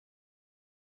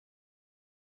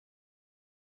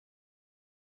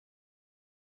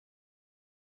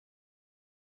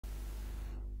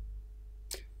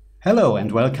Hello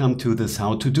and welcome to this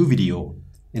how to do video.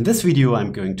 In this video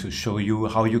I'm going to show you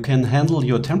how you can handle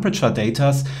your temperature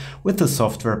data with the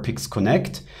software PIX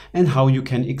Connect and how you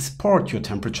can export your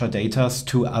temperature data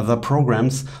to other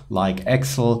programs like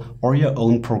Excel or your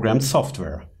own programmed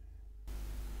software.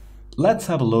 Let's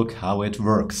have a look how it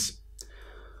works.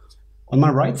 On my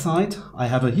right side I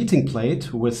have a heating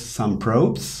plate with some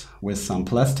probes, with some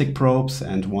plastic probes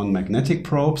and one magnetic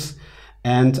probes,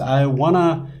 and I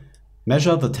wanna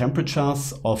measure the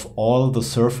temperatures of all the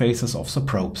surfaces of the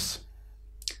probes.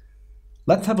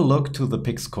 Let's have a look to the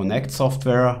PIX Connect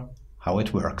software, how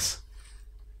it works.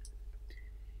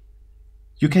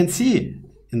 You can see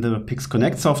in the PIX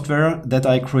Connect software that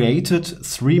I created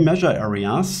 3 measure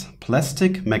areas: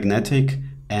 plastic, magnetic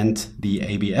and the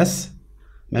ABS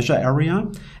measure area.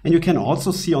 And you can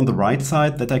also see on the right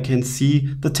side that I can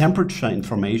see the temperature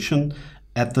information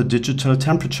at the digital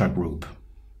temperature group.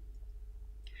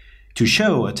 To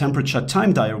show a temperature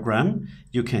time diagram,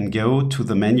 you can go to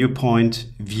the menu point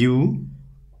View,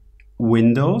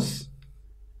 Windows,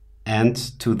 and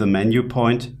to the menu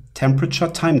point Temperature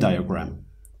Time Diagram.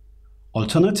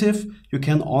 Alternative, you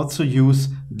can also use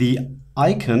the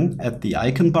icon at the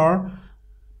icon bar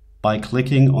by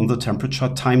clicking on the temperature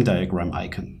time diagram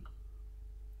icon.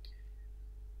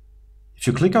 If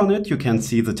you click on it, you can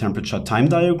see the temperature time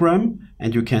diagram,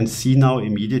 and you can see now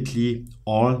immediately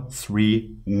all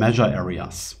 3 measure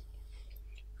areas.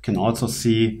 You can also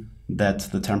see that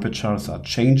the temperatures are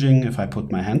changing if I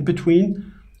put my hand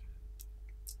between.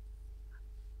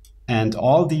 And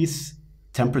all these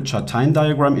temperature time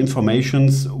diagram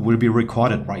informations will be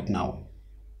recorded right now.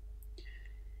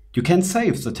 You can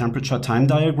save the temperature time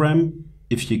diagram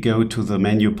if you go to the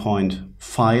menu point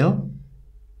File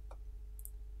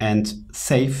and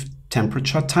Save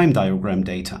Temperature Time Diagram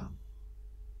Data.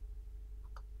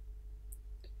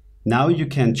 Now you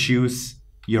can choose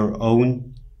your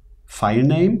own file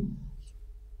name,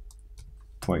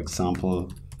 for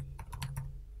example,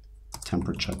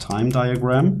 temperature time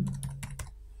diagram,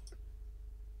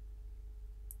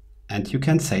 and you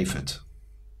can save it.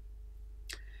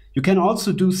 You can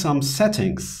also do some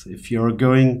settings. If you're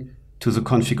going to the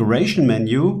configuration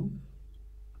menu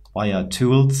via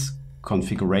Tools,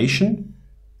 Configuration,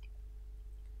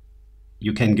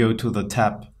 you can go to the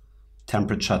tab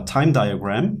Temperature Time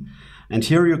Diagram, and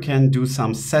here you can do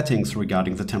some settings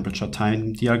regarding the temperature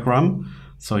time diagram.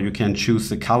 So you can choose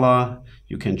the color,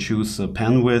 you can choose the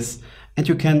pen width, and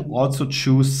you can also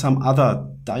choose some other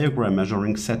diagram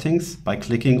measuring settings by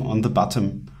clicking on the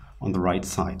button on the right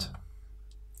side.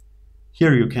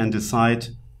 Here you can decide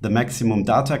the maximum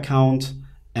data count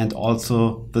and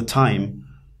also the time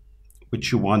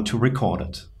which you want to record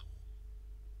it.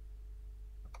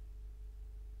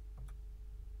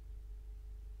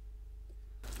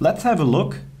 Let's have a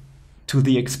look to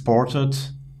the exported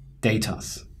data.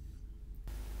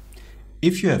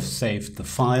 If you have saved the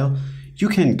file, you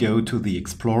can go to the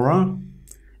Explorer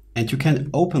and you can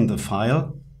open the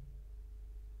file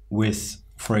with,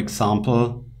 for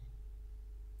example,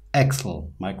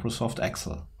 Excel, Microsoft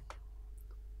Excel.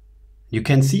 You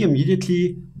can see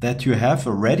immediately that you have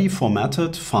a ready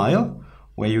formatted file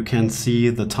where you can see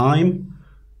the time.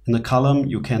 In the column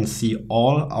you can see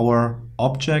all our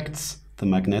objects, the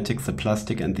magnetic, the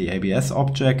plastic and the ABS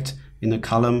object in a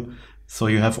column. So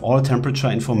you have all temperature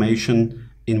information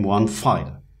in one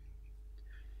file.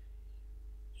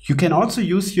 You can also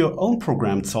use your own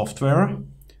programmed software.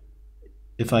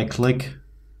 If I click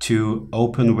to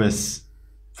open with,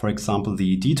 for example,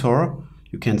 the editor,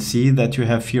 you can see that you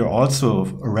have here also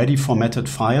a ready formatted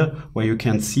file where you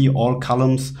can see all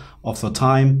columns of the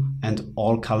time and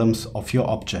all columns of your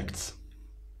objects.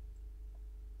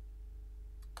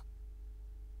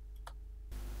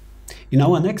 In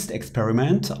our next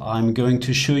experiment, I'm going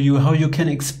to show you how you can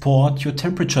export your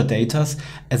temperature data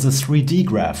as a 3D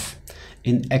graph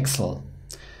in Excel.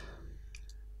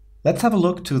 Let's have a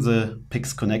look to the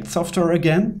PIX Connect software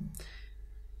again.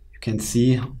 You can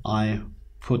see I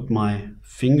put my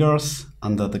fingers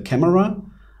under the camera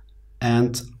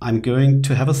and I'm going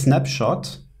to have a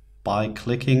snapshot by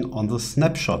clicking on the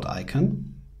snapshot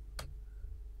icon.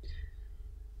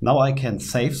 Now I can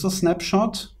save the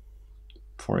snapshot,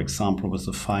 for example with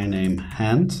the file name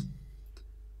hand,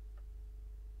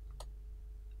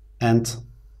 and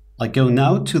I go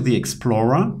now to the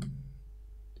Explorer,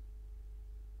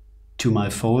 to my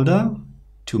folder,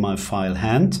 to my file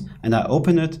hand, and I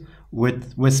open it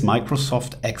with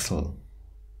Microsoft Excel.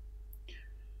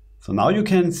 So now you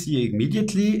can see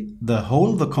immediately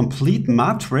the complete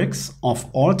matrix of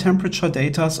all temperature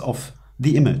data of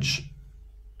the image.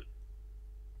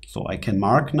 So I can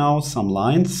mark now some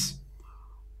lines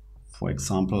for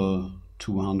example,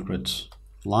 200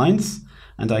 lines,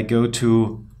 and I go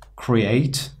to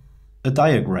create a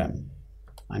diagram.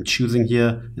 I'm choosing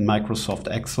here in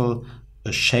Microsoft Excel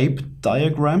a shape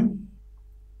diagram,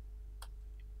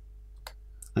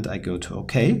 and I go to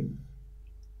OK.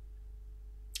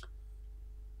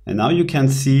 And now you can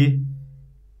see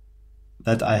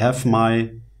that I have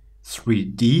my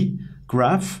 3D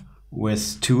graph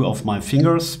with 2 of my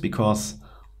fingers because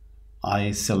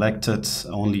I selected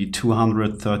only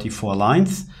 234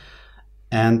 lines,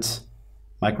 and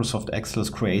Microsoft Excel is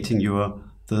creating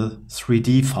the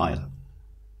 3D file.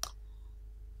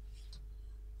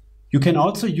 You can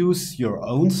also use your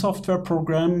own software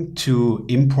program to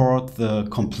import the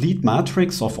complete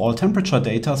matrix of all temperature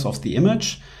data of the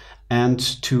image and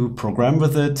to program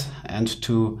with it and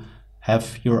to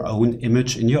have your own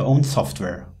image in your own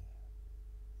software.